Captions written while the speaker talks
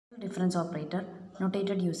difference operator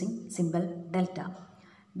notated using symbol delta.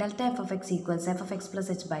 Delta f of x equals f of x plus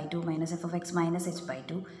h by 2 minus f of x minus h by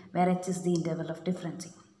 2, where h is the interval of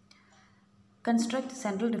differencing. Construct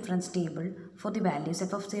central difference table for the values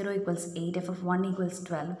f of 0 equals 8, f of 1 equals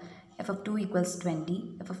 12, f of 2 equals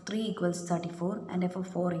 20, f of 3 equals 34 and f of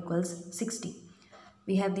 4 equals 60.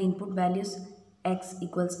 We have the input values x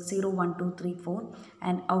equals 0, 1, 2, 3, 4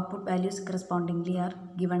 and output values correspondingly are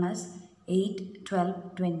given as 8,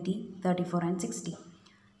 12, 20, 34 and 60.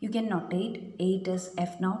 You can notate 8 as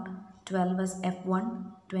f0, 12 as f1,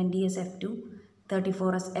 20 as f2,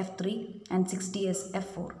 34 as f3 and 60 as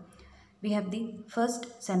f4. We have the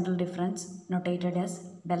first central difference notated as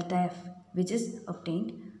delta f, which is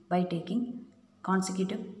obtained by taking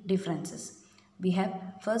consecutive differences. We have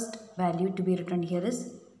first value to be written here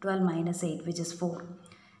is 12 minus 8, which is 4.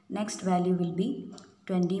 Next value will be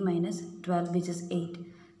 20 minus 12, which is 8.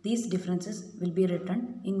 These differences will be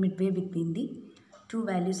written in midway between the two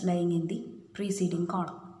values lying in the preceding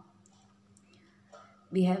column.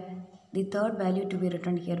 We have the third value to be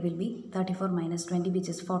written here will be 34 minus 20, which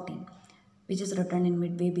is 14, which is written in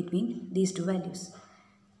midway between these two values.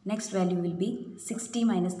 Next value will be 60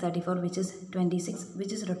 minus 34, which is 26,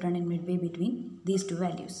 which is written in midway between these two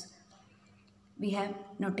values. We have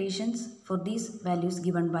notations for these values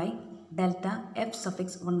given by delta f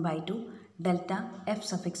suffix 1 by 2, delta f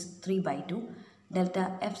suffix 3 by 2,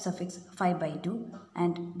 delta f suffix 5 by 2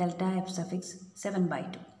 and delta f suffix 7 by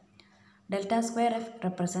 2. Delta square f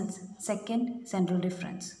represents second central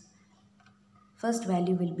difference. First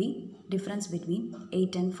value will be difference between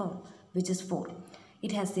 8 and 4, which is 4.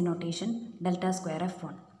 It has the notation delta square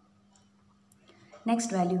f1. Next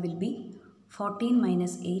value will be 14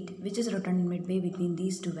 minus 8, which is written in midway between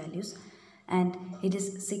these two values, and it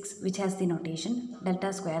is 6, which has the notation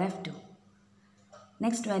delta square f2.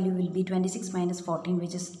 Next value will be 26 minus 14,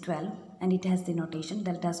 which is 12, and it has the notation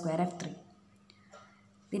delta square f3.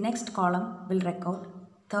 The next column will record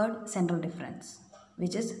third central difference,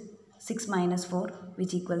 which is 6 minus 4,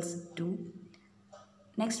 which equals 2.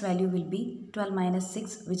 Next value will be 12 minus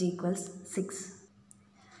 6, which equals 6.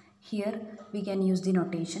 Here we can use the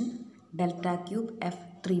notation delta cube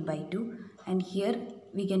f3 by 2, and here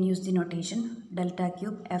we can use the notation delta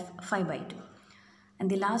cube f5 by 2. And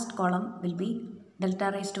the last column will be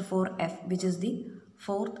delta raised to 4f, which is the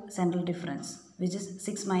fourth central difference, which is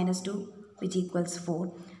 6 minus 2, which equals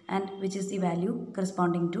 4, and which is the value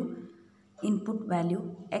corresponding to input value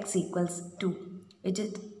x equals 2, which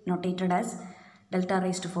is notated as delta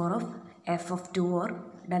raised to 4 of f of 2 or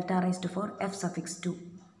delta raised to 4 f suffix 2.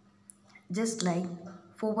 Just like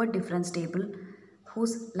forward difference table,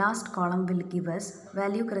 whose last column will give us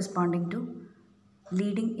value corresponding to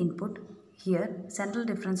leading input, here central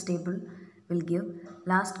difference table will give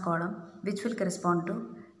last column which will correspond to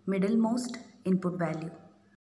middlemost input value.